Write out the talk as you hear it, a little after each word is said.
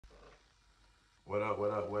What up,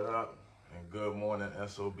 what up, what up? And good morning,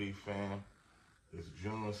 SOB fam. It's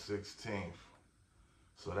June 16th.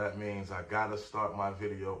 So that means I gotta start my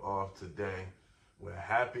video off today with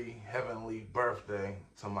happy heavenly birthday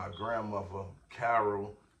to my grandmother,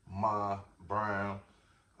 Carol Ma Brown.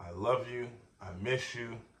 I love you. I miss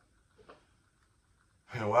you.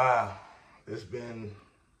 And wow, it's been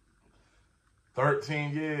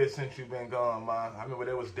 13 years since you've been gone, Ma. I remember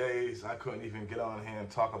there was days I couldn't even get on here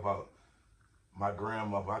and talk about my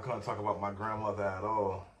grandmother. I couldn't talk about my grandmother at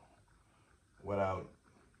all without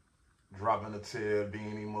dropping a tear,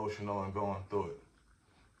 being emotional, and going through it.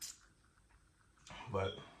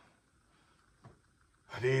 But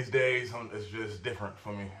these days, it's just different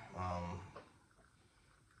for me. I'm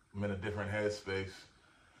in a different headspace.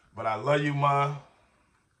 But I love you, Ma.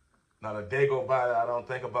 Not a day go by that I don't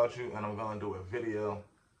think about you, and I'm going to do a video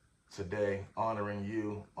today honoring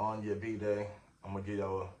you on your B-Day. I'm going to give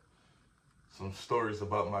y'all some stories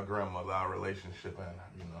about my grandmother, our relationship, and,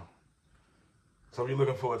 So if you're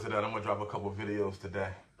looking forward to that, I'm going to drop a couple videos today.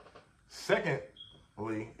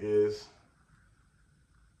 Secondly is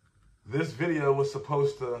this video was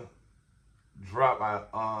supposed to drop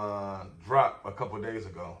a couple days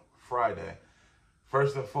ago, Friday.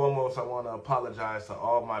 First and foremost, I want to apologize to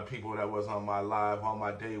all my people that was on my live, all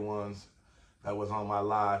my day ones that was on my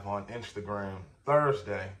live on Instagram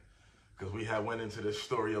Thursday, because we had went into this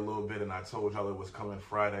story a little bit and I told y'all it was coming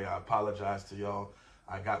Friday. I apologize to y'all.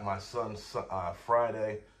 I got my son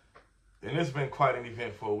Friday, and it's been quite an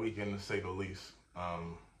eventful weekend to say the least. But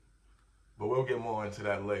we'll get more into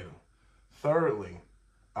that later. Thirdly,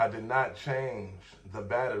 I did not change the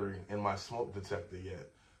battery in my smoke detector yet.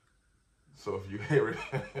 So if you hear it,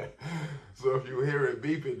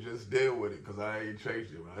 beeping, just deal with it, because I ain't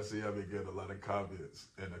changed it. I see I've been getting a lot of comments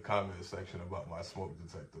in the comment section about my smoke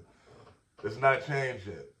detector. It's not changed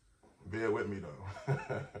yet. Bear with me though.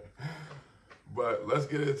 But let's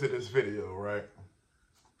get into this video, right?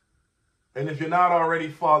 And if you're not already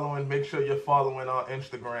following, make sure you're following on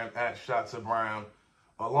Instagram at Shots of Brown.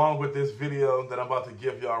 Along with this video that I'm about to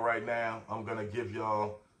give y'all right now, I'm gonna give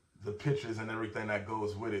y'all the pictures and everything that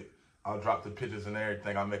goes with it. I'll drop the pictures and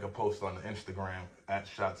everything. I'll make a post on the Instagram at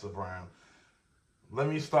Shots of Brown. Let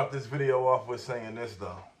me start this video off with saying this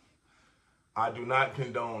though. I do not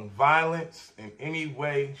condone violence in any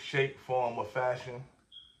way, shape, form, or fashion.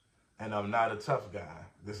 And I'm not a tough guy.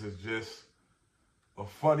 This is just a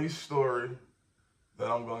funny story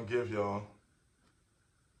that I'm gonna give y'all.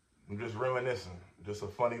 I'm just reminiscing. Just a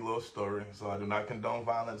funny little story. So I do not condone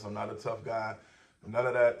violence. I'm not a tough guy. None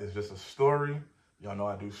of that. It's just a story. Y'all know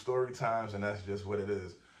I do story times, and that's just what it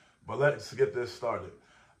is. But let's get this started.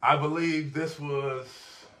 I believe this was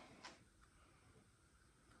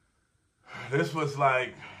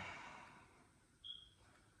like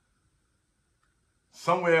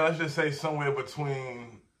somewhere, let's just say somewhere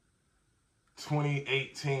between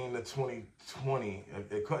 2018 to 2020.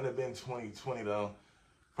 It couldn't have been 2020 though.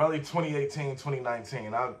 Probably 2018,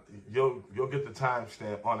 2019. You'll get the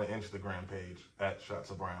timestamp on the Instagram page at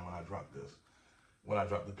Shots of Brown when I drop this. When I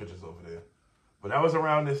drop the pictures over there. But that was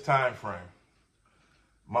around this time frame.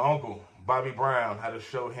 My uncle, Bobby Brown, had a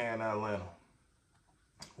show here in Atlanta.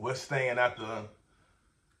 We're staying at the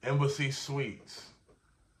Embassy Suites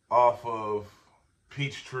off of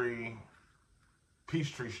Peachtree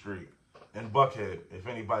Street in Buckhead. If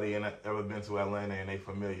anybody ever been to Atlanta and they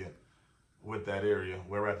familiar with that area,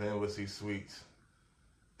 we're at the Embassy Suites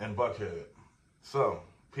in Buckhead. So,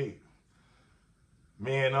 Pete.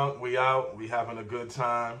 Me and Unc, we out, we having a good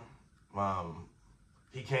time.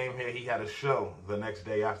 He came here, he had a show the next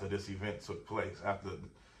day after this event took place, after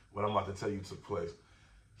what I'm about to tell you took place.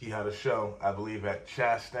 He had a show, I believe, at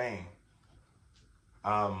Chastain.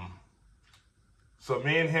 So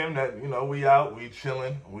me and him, we out, we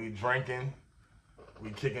chilling, we drinking, we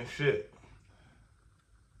kicking shit.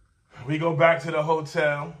 We go back to the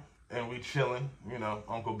hotel and we chilling,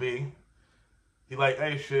 Uncle B. He like,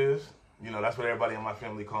 hey, Shiz. That's what everybody in my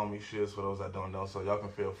family call me, Shiz, for those that don't know. So y'all can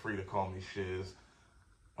feel free to call me Shiz,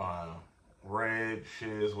 Red,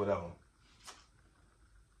 Shiz, whatever.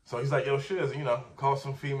 So he's like, yo, Shiz, call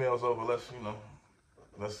some females over. Let's hang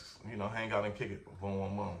out and kick it. Boom,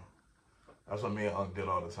 boom, boom. That's what me and Unc did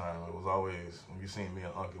all the time. It was always, when you seen me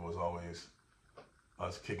and Unc, it was always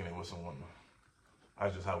us kicking it with some women.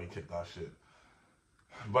 That's just how we kicked our shit.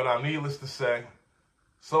 But needless to say,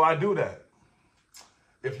 so I do that.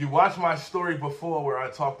 If you watch my story before where I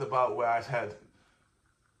talked about where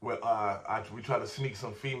we tried to sneak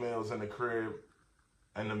some females in the crib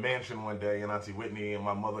in the mansion one day, and Auntie Whitney and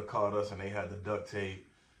my mother called us and they had the duct tape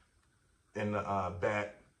in the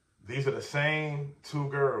back. These are the same two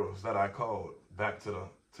girls that I called back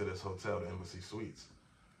to this hotel, the Embassy Suites.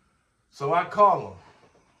 So I call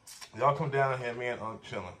them. Y'all come down here, me and Unc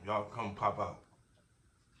chilling. Y'all come pop out.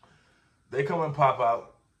 They come and pop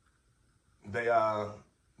out. They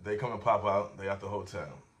come and pop out. They at the hotel.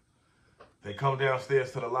 They come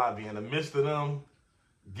downstairs to the lobby. In the midst of them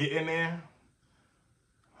getting there,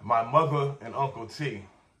 my mother and Uncle T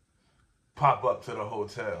pop up to the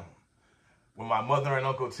hotel. When my mother and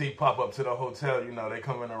Uncle T pop up to the hotel, you know, they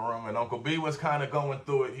come in the room, and Uncle B was kind of going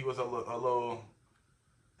through it. He was a little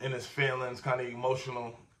in his feelings, kind of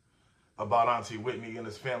emotional about Auntie Whitney and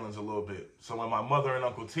his feelings a little bit. So when my mother and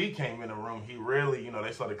Uncle T came in the room, he really, you know,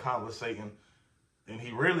 they started conversating, and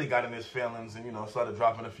he really got in his feelings and, you know, started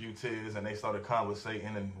dropping a few tears, and they started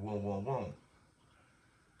conversating, and boom, boom, boom.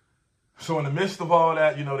 So in the midst of all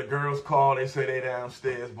that, you know, the girls call, they say they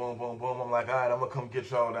downstairs, boom, boom, boom. I'm like, all right, I'm going to come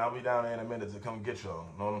get y'all. I'll be down there in a minute to come get y'all.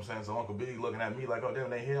 You know what I'm saying? So Uncle B looking at me like, oh,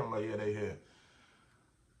 damn, they here? I'm like, yeah, they here.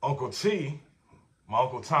 Uncle T, my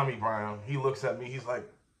Uncle Tommy Brown, he looks at me. He's like,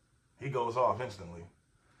 he goes off instantly.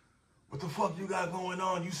 What the fuck you got going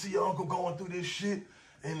on? You see your uncle going through this shit,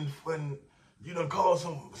 and you done call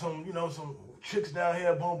some you know, some chicks down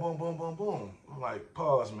here, boom, boom, boom, boom, boom. I'm like,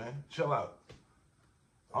 pause, man. Chill out.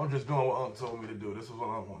 I'm just doing what Unc told me to do. This is what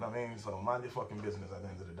I want. I mean, so mind your fucking business at the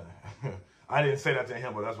end of the day. I didn't say that to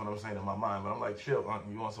him, but that's what I'm saying in my mind. But I'm like, chill, Unc,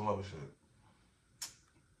 you want some other shit.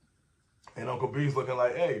 And Uncle B's looking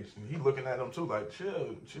like, hey, he looking at him too, like,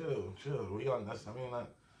 chill. We on that's, I mean, like,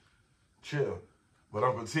 chill. But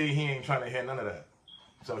Uncle T, he ain't trying to hear none of that.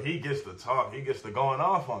 So he gets to talk, he gets to going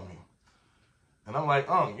off on me. And I'm like,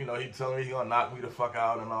 you know, he telling me he gonna knock me the fuck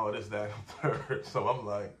out and all this, that, and third. So I'm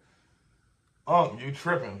like, you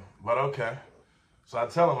tripping, but okay. So I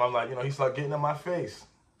tell him, I'm like, you know, he start getting in my face.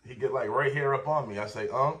 He get like right here up on me. I say,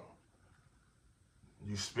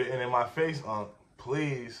 you spitting in my face,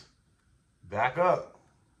 please back up.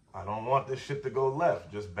 I don't want this shit to go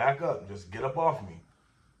left. Just back up. Just get up off me.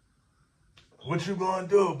 What you gonna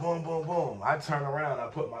do? Boom, boom, boom. I turn around. I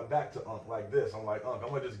put my back to Unc like this. I'm like, Unc, I'm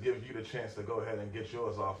gonna just give you the chance to go ahead and get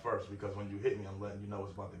yours off first, because when you hit me, I'm letting you know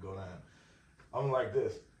what's about to go down. I'm like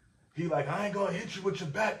this. He like, I ain't gonna hit you with your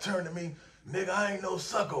back turned to me. Nigga, I ain't no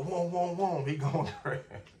sucker. Boom, boom, boom. He going crazy.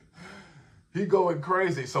 He going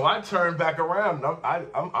crazy. So I turn back around.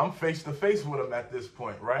 I'm face to face with him at this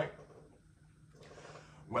point, right?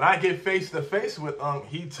 When I get face to face with Unc,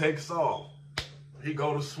 he takes off. He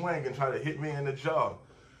go to swing and try to hit me in the jaw.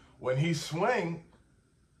 When he swing,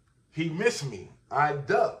 he missed me. I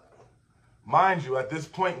duck. Mind you, at this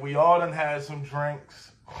point, we all done had some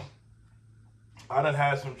drinks. I done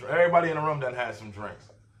had some, everybody in the room done had some drinks.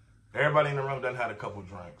 Everybody in the room done had a couple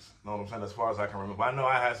drinks. You know what I'm saying? As far as I can remember. I know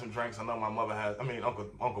I had some drinks. I know my mother had,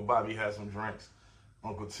 Uncle Bobby had some drinks.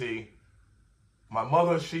 Uncle T. My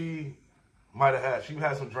mother, she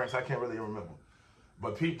had some drinks. I can't really remember.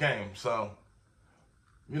 But peep game. So,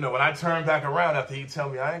 you know, when I turn back around after he tell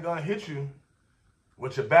me, I ain't gonna hit you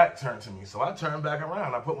with your back turned to me. So I turn back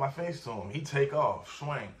around. I put my face to him. He take off,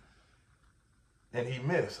 swing. And he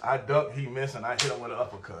missed. I ducked, he missed, and I hit him with an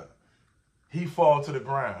uppercut. He fall to the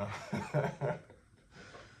ground.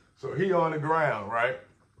 So he on the ground, right?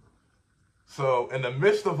 So in the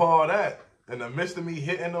midst of all that, in the midst of me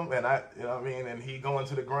hitting him, and you know what I mean, and he going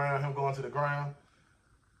to the ground, him going to the ground,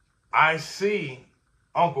 I see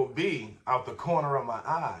Uncle B out the corner of my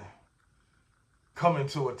eye coming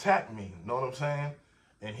to attack me. You know what I'm saying?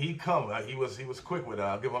 And he come, he was quick with it.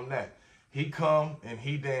 I'll give him that. He come and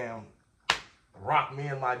he damn rocked me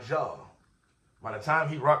in my jaw. By the time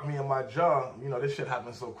he rocked me in my jaw, you know, this shit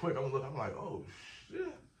happened so quick. I'm like, oh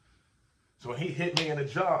shit. So when he hit me in the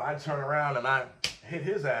jaw, I turn around and I hit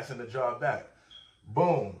his ass in the jaw back.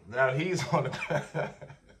 Boom. Now he's on the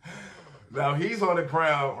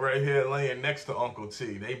ground right here laying next to Uncle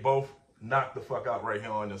T. They both knocked the fuck out right here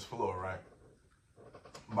on this floor, right?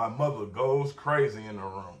 My mother goes crazy in the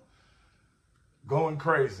room. Going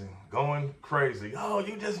crazy. Oh,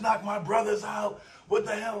 you just knocked my brothers out. What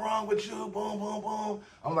the hell wrong with you? Boom, boom, boom.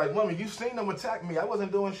 I'm like, Mommy, you seen them attack me. I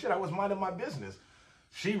wasn't doing shit. I was minding my business.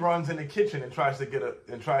 She runs in the kitchen and tries to get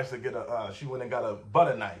she went and got a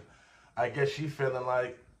butter knife. I guess she feeling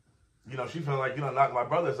like, you know, knock my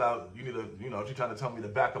brothers out. You need to, you know, she trying to tell me to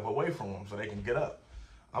back up away from them so they can get up.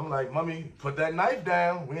 I'm like, Mommy, put that knife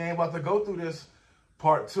down. We ain't about to go through this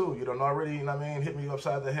part two. You done already, you know what I mean, hit me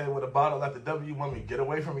upside the head with a bottle at the W. Mommy, get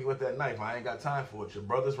away from me with that knife. I ain't got time for it. Your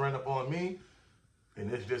brothers ran up on me, and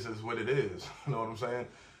this just is what it is. You know what I'm saying?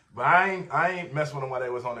 But I ain't messing with them while they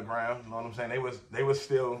was on the ground. You know what I'm saying? They was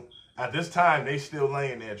still, at this time, they still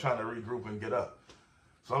laying there trying to regroup and get up.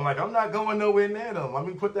 So I'm like, I'm not going nowhere near them. Let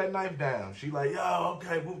me put that knife down. She like, yo,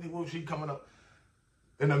 okay, whoop-de-whoop. She coming up.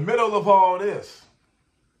 In the middle of all this,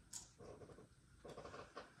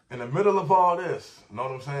 you know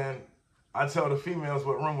what I'm saying? I tell the females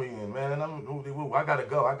what room we in, man. I gotta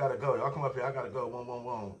go. Y'all come up here. I gotta go.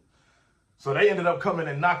 Boom. So they ended up coming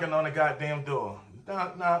and knocking on the goddamn door.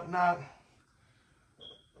 Knock.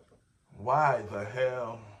 Why the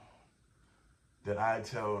hell did I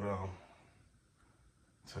tell them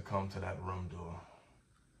to come to that room door?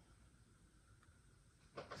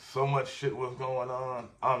 So much shit was going on,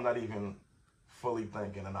 I'm not even fully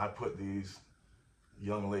thinking, and I put these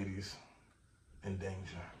young ladies in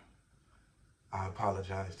danger. I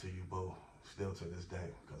apologize to you both, still to this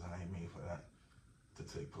day, because I ain't mean for that to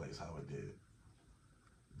take place how it did.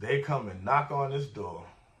 They come and knock on this door.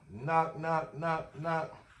 Knock. My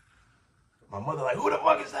mother like, who the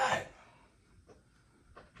fuck is that?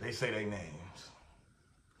 They say their names.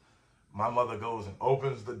 My mother goes and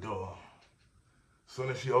opens the door. As soon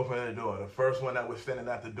as she opened the door, the first one that was standing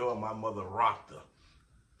at the door, my mother rocked her.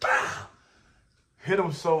 Bah! Hit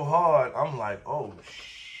him so hard, I'm like, oh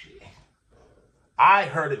shit. I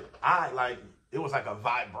heard it, it was like a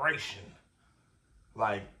vibration.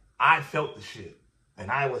 Like, I felt the shit. And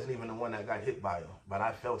I wasn't even the one that got hit by her, but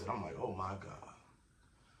I felt it. I'm like, oh my God.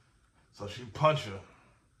 So she punched her,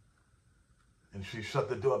 and she shut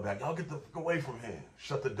the door back. Y'all get the fuck away from here.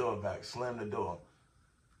 Shut the door back, slam the door.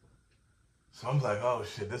 So I'm like, oh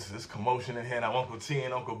shit, this is commotion in here. Now Uncle T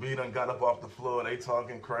and Uncle B done got up off the floor. They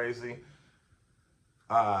talking crazy.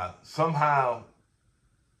 Somehow,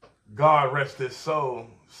 God rest his soul,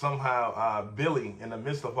 somehow Billy, in the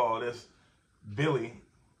midst of all this, Billy,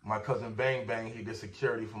 my cousin Bang Bang, he did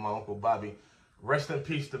security for my Uncle Bobby. Rest in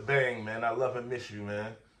peace to Bang, man. I love and miss you,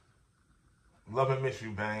 man. Love and miss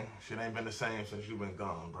you, Bang. Shit ain't been the same since you been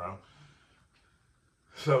gone, bro.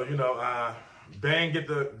 So, you know, Bang,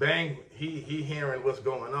 he hearing what's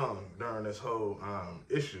going on during this whole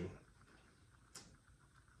issue.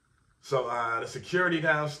 So the security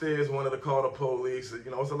downstairs wanted to call the police.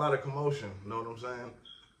 You know, it's a lot of commotion, you know what I'm saying?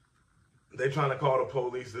 They trying to call the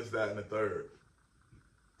police, this, that, and the third.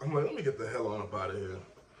 I'm like, let me get the hell on up out of here.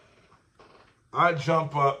 I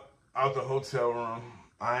jump up out the hotel room.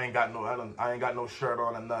 I ain't got no shirt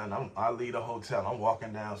on or nothing. I leave the hotel. I'm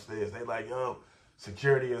walking downstairs. They like, yo,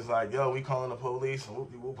 security is like, yo, we calling the police. And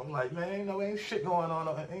whoop, whoop. I'm like, man, ain't shit going on.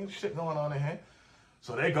 Ain't shit going on in here.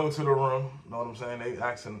 So they go to the room. Know what I'm saying? They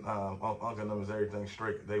asking Uncle and them, is everything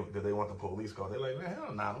straight? Did they want the police call? They like, man,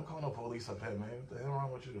 hell nah, don't call no police up here, man. What the hell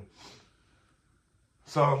wrong with you?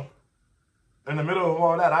 So in the middle of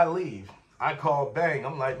all that, I leave. I call Bang.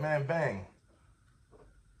 I'm like, man, Bang.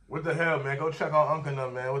 What the hell, man? Go check on Uncle and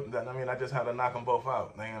them, man. I just had to knock them both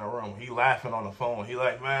out. They in the room. He laughing on the phone. He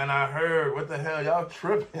like, man, I heard. What the hell? Y'all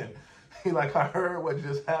tripping. He like, I heard what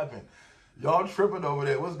just happened. Y'all tripping over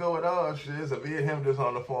there. What's going on, shit? So me and him just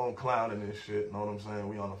on the phone clowning and shit. Know what I'm saying?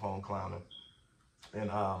 We on the phone clowning.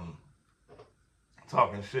 And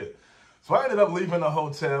talking shit. So I ended up leaving the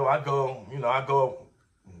hotel. I go and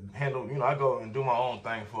do my own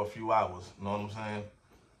thing for a few hours. Know what I'm saying?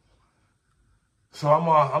 So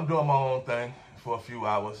I'm doing my own thing for a few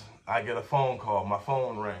hours. I get a phone call. My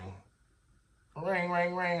phone ring. Ring.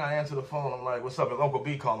 I answer the phone. I'm like, what's up? It's Uncle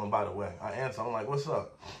B calling, by the way. I answer. I'm like, what's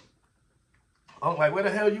up? I'm like, where the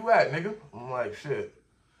hell you at, nigga? I'm like, shit.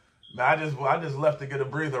 Man, I just left to get a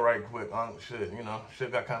breather right quick. Shit, you know,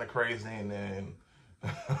 shit got kind of crazy in there, and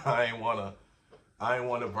I ain't wanna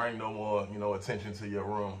bring no more, you know, attention to your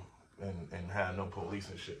room and have no police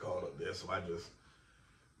and shit called up there. So I just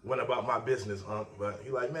went about my business, But he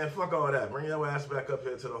like, man, fuck all that. Bring your ass back up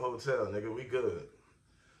here to the hotel, nigga. We good.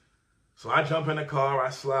 So I jump in the car. I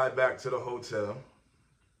slide back to the hotel.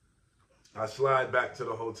 And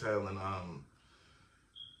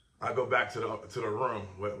I go back to the room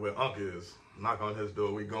where Unc is. Knock on his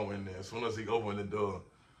door. We go in there. As soon as he opened the door,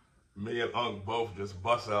 me and Unc both just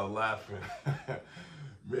bust out laughing.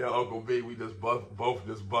 Me and Uncle B, we just both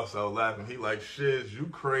bust out laughing. He like, shit, you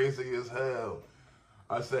crazy as hell.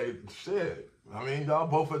 I say, shit. I mean, y'all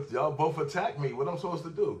both attacked me. What I'm supposed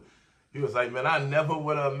to do? He was like, man, I never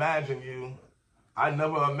would have imagined you. I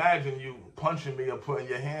never imagined you punching me or putting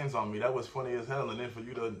your hands on me. That was funny as hell. And then for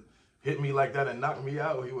you to hit me like that and knock me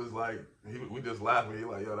out, he was like, we just laughing. He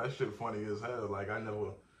like, yo, that shit funny as hell. Like, I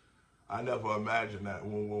never imagined that.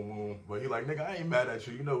 But he like, nigga, I ain't mad at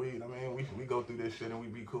you. You know, we go through this shit and we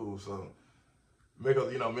be cool. So,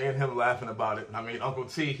 you know, me and him laughing about it. I mean, Uncle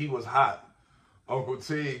T, he was hot. Uncle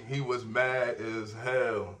T, he was mad as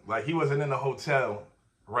hell. Like, he wasn't in the hotel,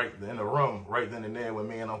 right in the room, right then and there when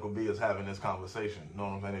me and Uncle B is having this conversation. You know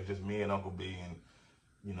what I'm saying? It's just me and Uncle B and,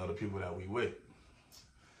 you know, the people that we with.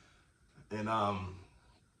 And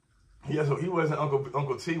Yeah, so he wasn't,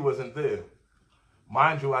 Uncle T wasn't there.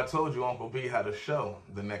 Mind you, I told you Uncle B had a show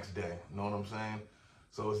the next day. You know what I'm saying?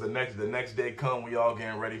 So it's the next day come, we all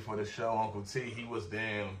getting ready for the show. Uncle T, he was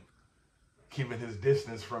damn keeping his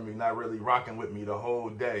distance from me, not really rocking with me the whole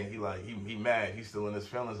day. He mad. He's still in his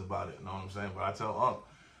feelings about it. You know what I'm saying? But I tell Unc,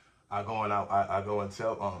 I go and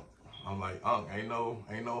tell Unc, I'm like, Unc, ain't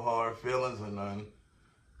no hard feelings or nothing.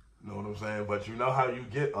 You know what I'm saying? But you know how you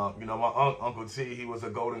get Unc. You know, my Uncle T, he was a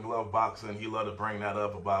Golden Glove boxer, and he loved to bring that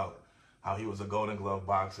up about how he was a Golden Glove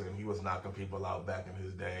boxer and he was knocking people out back in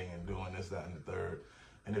his day and doing this, that, and the third.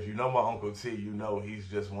 And if you know my Uncle T, you know he's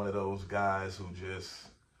just one of those guys who just,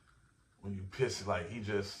 when you piss him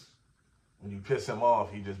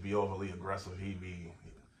off, he just be overly aggressive.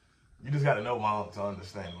 You just got to know my uncle to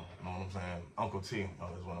understand him. You know what I'm saying? Uncle T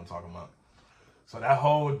is what I'm talking about. So that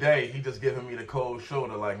whole day, he just giving me the cold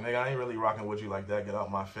shoulder, like, nigga, I ain't really rocking with you like that. Get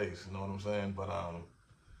out my face. You know what I'm saying? But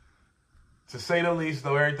to say the least,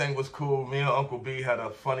 though, everything was cool. Me and Uncle B had a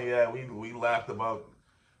funny ass. We laughed about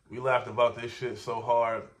this shit so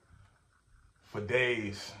hard for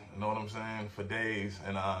days. You know what I'm saying? For days.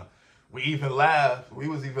 And we even laughed. We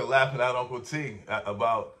was even laughing at Uncle T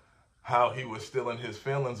about how he was still in his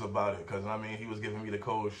feelings about it. Because, I mean, he was giving me the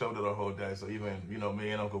cold shoulder the whole day. So even, you know, me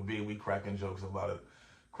and Uncle B, we cracking jokes about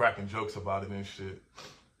it and shit.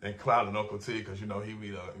 And clowning Uncle T because, you know,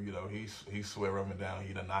 he swear up and down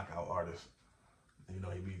he the knockout artist. You know,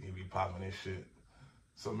 he be popping his shit.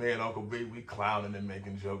 So me and Uncle B, we clowning and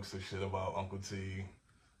making jokes and shit about Uncle T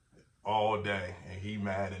all day. And he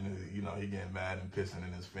mad and, you know, he getting mad and pissing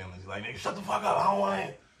in his feelings. He's like, nigga, shut the fuck up, I don't want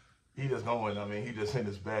it. He just going, I mean, he just in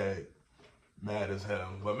his bag, mad as hell.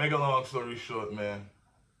 But make a long story short, man,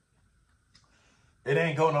 it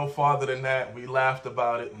ain't go no farther than that. We laughed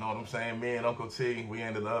about it, you know what I'm saying? Me and Uncle T, we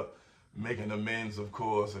ended up making amends, of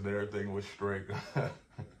course, and everything was straight.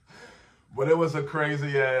 But it was a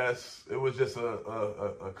crazy ass, it was just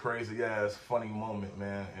a crazy ass funny moment,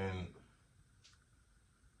 man. And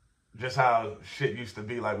just how shit used to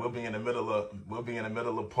be. Like we'll be in the middle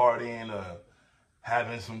of partying,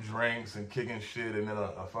 having some drinks and kicking shit, and then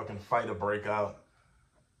a fucking fight will break out.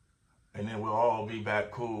 And then we'll all be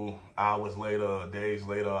back cool hours later, days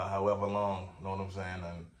later, however long, you know what I'm saying?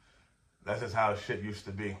 And that's just how shit used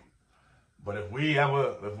to be. But if we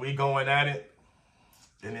going at it,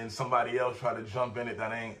 and then somebody else try to jump in it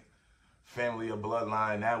that ain't family or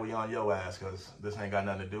bloodline, now we on your ass because this ain't got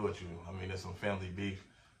nothing to do with you. I mean, there's some family beef.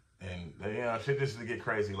 And, you know, shit just to get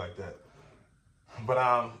crazy like that.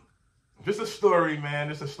 But, just a story, man.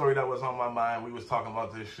 Just a story that was on my mind. We was talking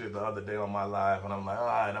about this shit the other day on my live. And I'm like, all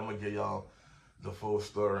right, I'm going to give y'all the full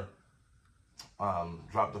story.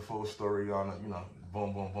 Drop the full story on it, you know,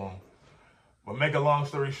 boom, boom, boom. But make a long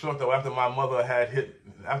story short, though, after my mother had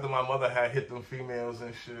hit them females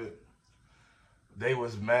and shit, they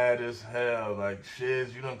was mad as hell. Like,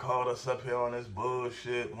 shiz, you done called us up here on this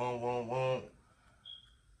bullshit, boom, boom, boom.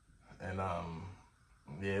 And,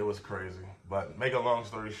 yeah, it was crazy. But make a long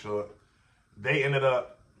story short, they ended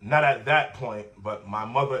up, not at that point, but my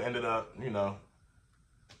mother ended up, you know,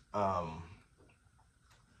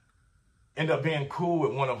 ended up being cool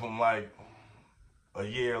with one of them, like, a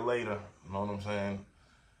year later. You know what I'm saying?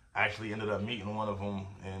 Actually ended up meeting one of them,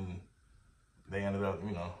 and they ended up,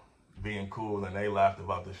 you know, being cool, and they laughed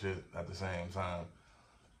about the shit at the same time.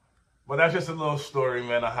 But that's just a little story,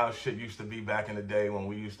 man, of how shit used to be back in the day when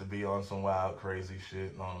we used to be on some wild, crazy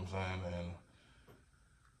shit, you know what I'm saying? And,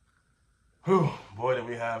 whew, boy, did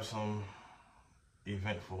we have some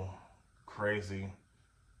eventful, crazy,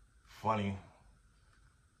 funny,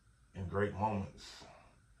 and great moments.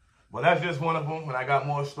 Well, that's just one of them, and I got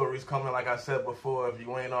more stories coming. Like I said before, if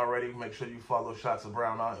you ain't already, make sure you follow Shots of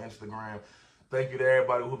Brown on Instagram. Thank you to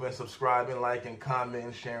everybody who's been subscribing, liking,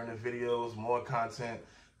 commenting, sharing the videos. More content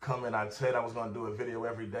coming. I said I was going to do a video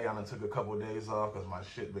every day. I done took a couple of days off because my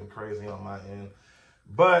shit been crazy on my end.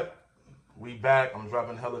 But we back. I'm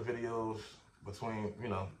dropping hella videos between, you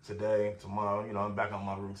know, today, tomorrow. You know, I'm back on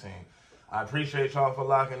my routine. I appreciate y'all for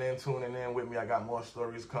locking in, tuning in with me. I got more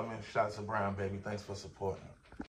stories coming. Shots of Brown, baby. Thanks for supporting.